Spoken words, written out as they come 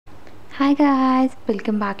Hi guys,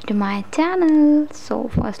 welcome back to my channel. So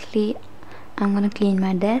firstly, I'm gonna clean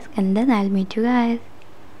my desk and then I'll meet you guys.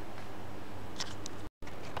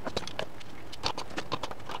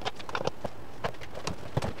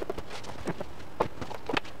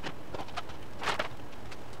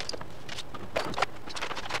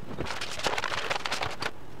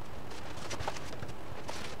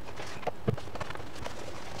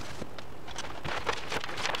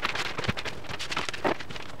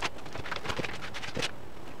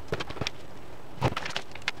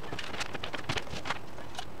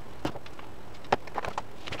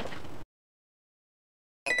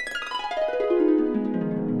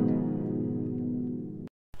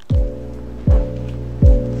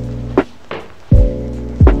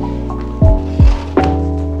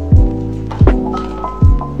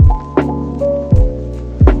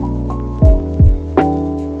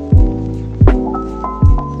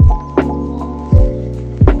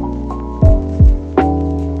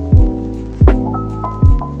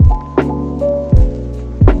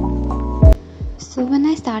 So when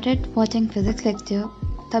I started watching physics lecture,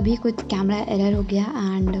 तभी कुछ camera error हो गया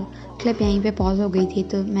and clip यहीं पे pause हो गई थी,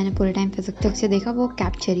 तो मैंने पूरे टाइम फिजिक्स लेक्चर देखा, वो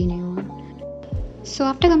कैप्चर ही नहीं हुआ. So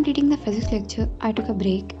after completing the physics lecture, I took a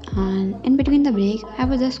break, and in between the break, I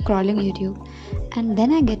was just scrolling YouTube, and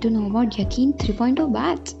then I get to know about Yakin 3.0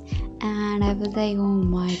 batch, and I was like, oh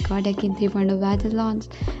my god, Yakin 3.0 batch is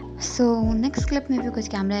launched. So next clip में भी कुछ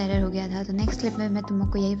camera error हो गया था, तो next clip में मैं तुम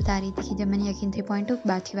लोग को यही बता रही थी कि जब मैंने यकीन 3.2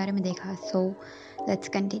 बैच के बारे में देखा. So let's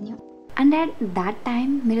continue. And at that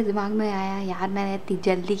time मेरे दिमाग में आया, यार मैंने इतनी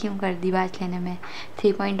जल्दी क्यों कर दी बैच लेने में.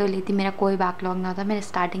 3.0 लेती, मेरा कोई बैकलॉग ना था, मैंने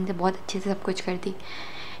स्टार्टिंग से बहुत अच्छे से सब कुछ कर दी,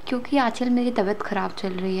 क्योंकि आजकल मेरी तबीयत ख़राब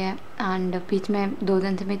चल रही है एंड बीच में 2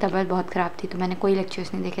 दिन से मेरी तबीयत बहुत ख़राब थी, तो मैंने कोई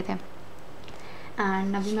लेक्चर्स नहीं देखे थे.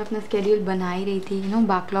 एंड अभी मैं अपना स्केड्यूल बना ही रही थी,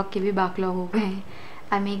 बैकलॉग के भी बैकलॉग हो गए.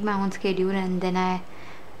 I make my own schedule, and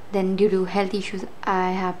then due to health issues I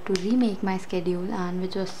have to remake my schedule, and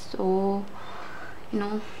which was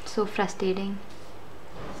so frustrating.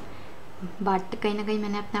 But कहीं ना कहीं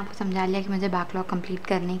मैंने अपने आप को समझा लिया कि मुझे बैकलॉग कंप्लीट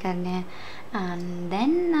करने ही करने हैं. And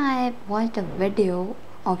then I watched a video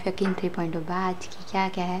of यकीन 3.0 बैच की क्या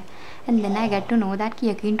क्या है, and then I get to know that कि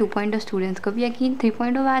यकीन 2.0 स्टूडेंट्स को भी यकीन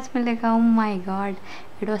 3.0 बैच मिलेगा. Oh my God,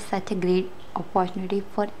 it was such a great opportunity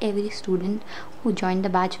for every student who join the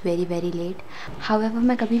batch very very late. However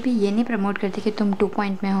मैं कभी भी ये नहीं प्रमोट करती कि तुम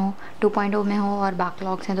 2.0 में हो और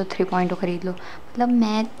बैकलॉग्स हैं तो 3.0 खरीद लो. मतलब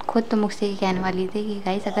मैं खुद तो मुझसे ये कहने वाली थी कि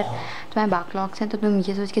गाइस, अगर तुम्हें बैकलॉग्स हैं तो तुम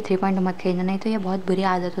ये सोच के 3.0 मत खरीदना, नहीं तो ये बहुत बुरी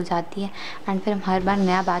आदत हो जाती है एंड फिर हम हर बार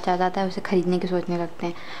नया बैच आ जाता है उसे ख़रीदने की सोचने लगते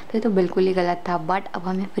हैं. तो ये तो बिल्कुल ही गलत था. बट अब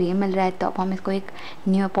हमें फ्री मिल रहा है तो अब हम इसको एक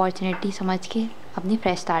न्यू अपॉर्चुनिटी समझ के अपनी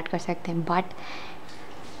फ्रेश स्टार्ट कर सकते हैं. बट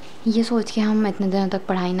ये सोच के हम इतने दिनों तक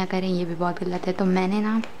पढ़ाई ना करें, ये भी बहुत गलत है. तो मैंने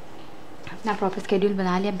ना अपना प्रॉपर स्केड्यूल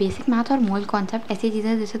बना लिया. बेसिक मैथ और मूल कॉन्सेप्ट ऐसी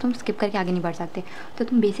चीज़ें जिसे तुम स्किप करके आगे नहीं बढ़ सकते, तो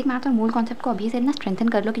तुम बेसिक मैथ और मूल कॉन्सेप्ट को अभी से ना स्ट्रेंथन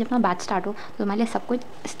कर लो कि जब तुम्हारा बैच स्टार्ट हो तो तुम्हारे लिए सब कुछ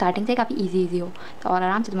स्टार्टिंग से काफ़ी ईजी हो, तो और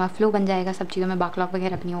आराम से तुम्हारा फ्लो बन जाएगा, सब चीज़ों में बैकलॉग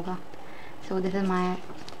वगैरह भी नहीं होगा. So this is my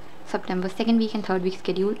September 2nd week and 3rd week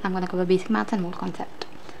schedule. I'm gonna cover basic maths and मूल concept,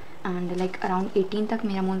 and like around 18 तक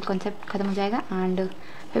मेरा मूल concept ख़त्म हो जाएगा एंड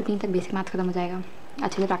 15 तक बेसिक मैथ्स ख़त्म हो जाएगा.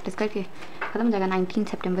 अच्छे से प्रैक्टिस करके ख़त्म हो जाएगा. 19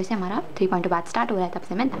 सितंबर से हमारा 3.2 बैच स्टार्ट हो रहा है, तब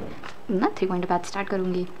से मैं ना 3.2 बैच स्टार्ट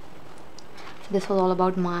करूँगी. So this was all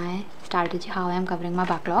about my strategy, how I am covering my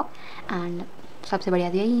backlog. And सबसे बढ़िया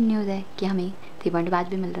यही न्यूज़ है कि हमें 3.2 बैच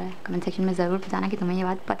भी मिल रहा है. कमेंट सेक्शन में ज़रूर बताना कि तुम्हें ये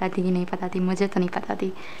बात पता थी कि नहीं पता थी. मुझे तो नहीं पता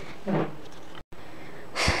थी.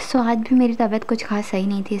 सो आज भी मेरी तबीयत कुछ खास सही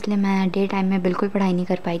नहीं थी, इसलिए मैं डे टाइम में बिल्कुल पढ़ाई नहीं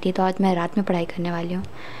कर पाई थी. तो आज मैं रात में पढ़ाई करने वाली हूँ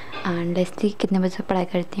एंड ऐसी कितने बजे तक पढ़ाई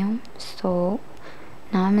करती हूँ. So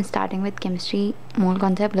now I am starting with chemistry मूल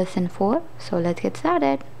concept lesson 4. So let's get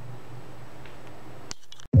started.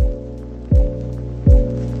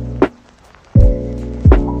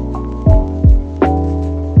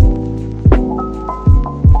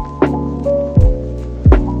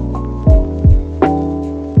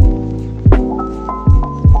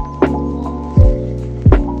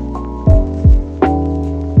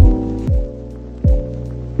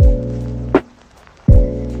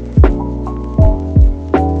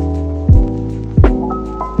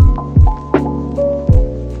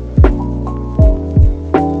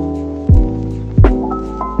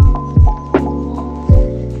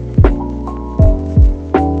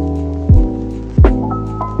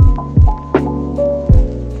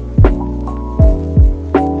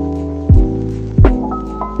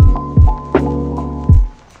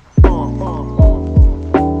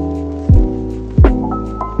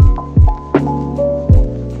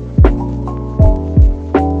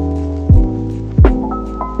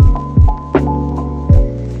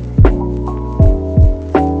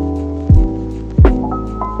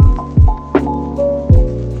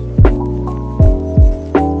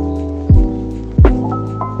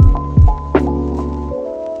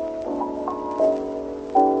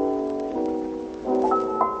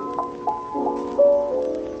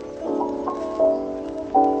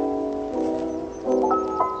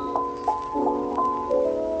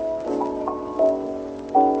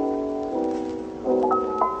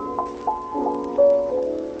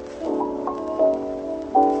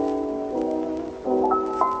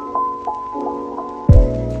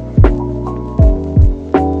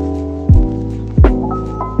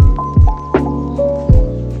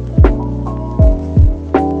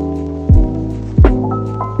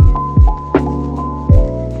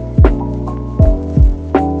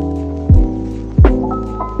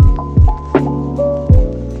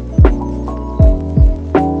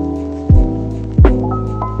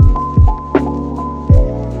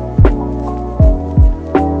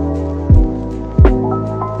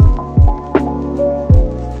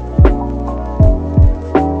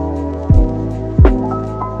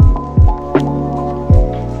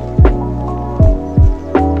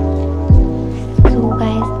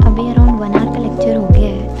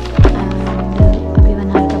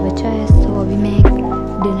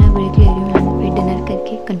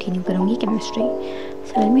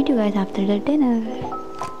 guys after the dinner.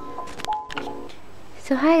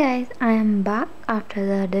 So hi guys, I am back after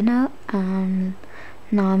the dinner and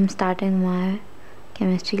now I'm starting my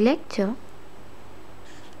chemistry lecture.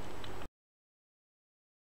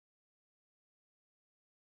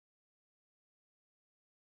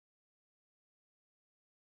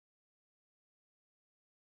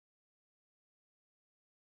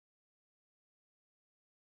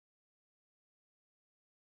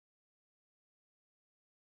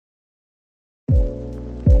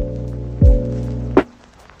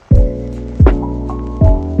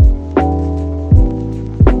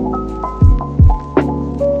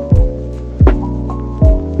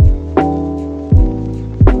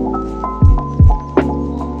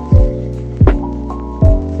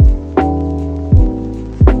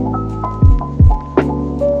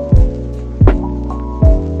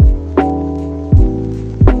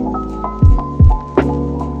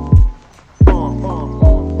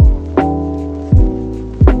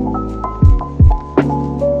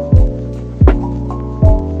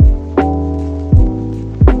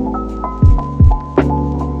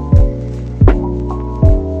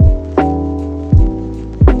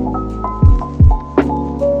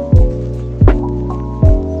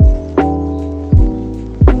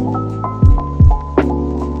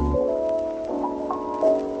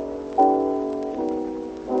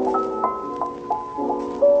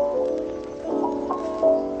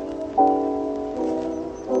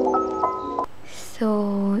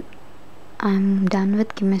 So I'm done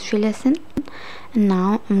with chemistry lesson and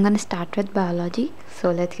now I'm gonna start with biology.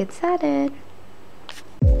 So let's get started.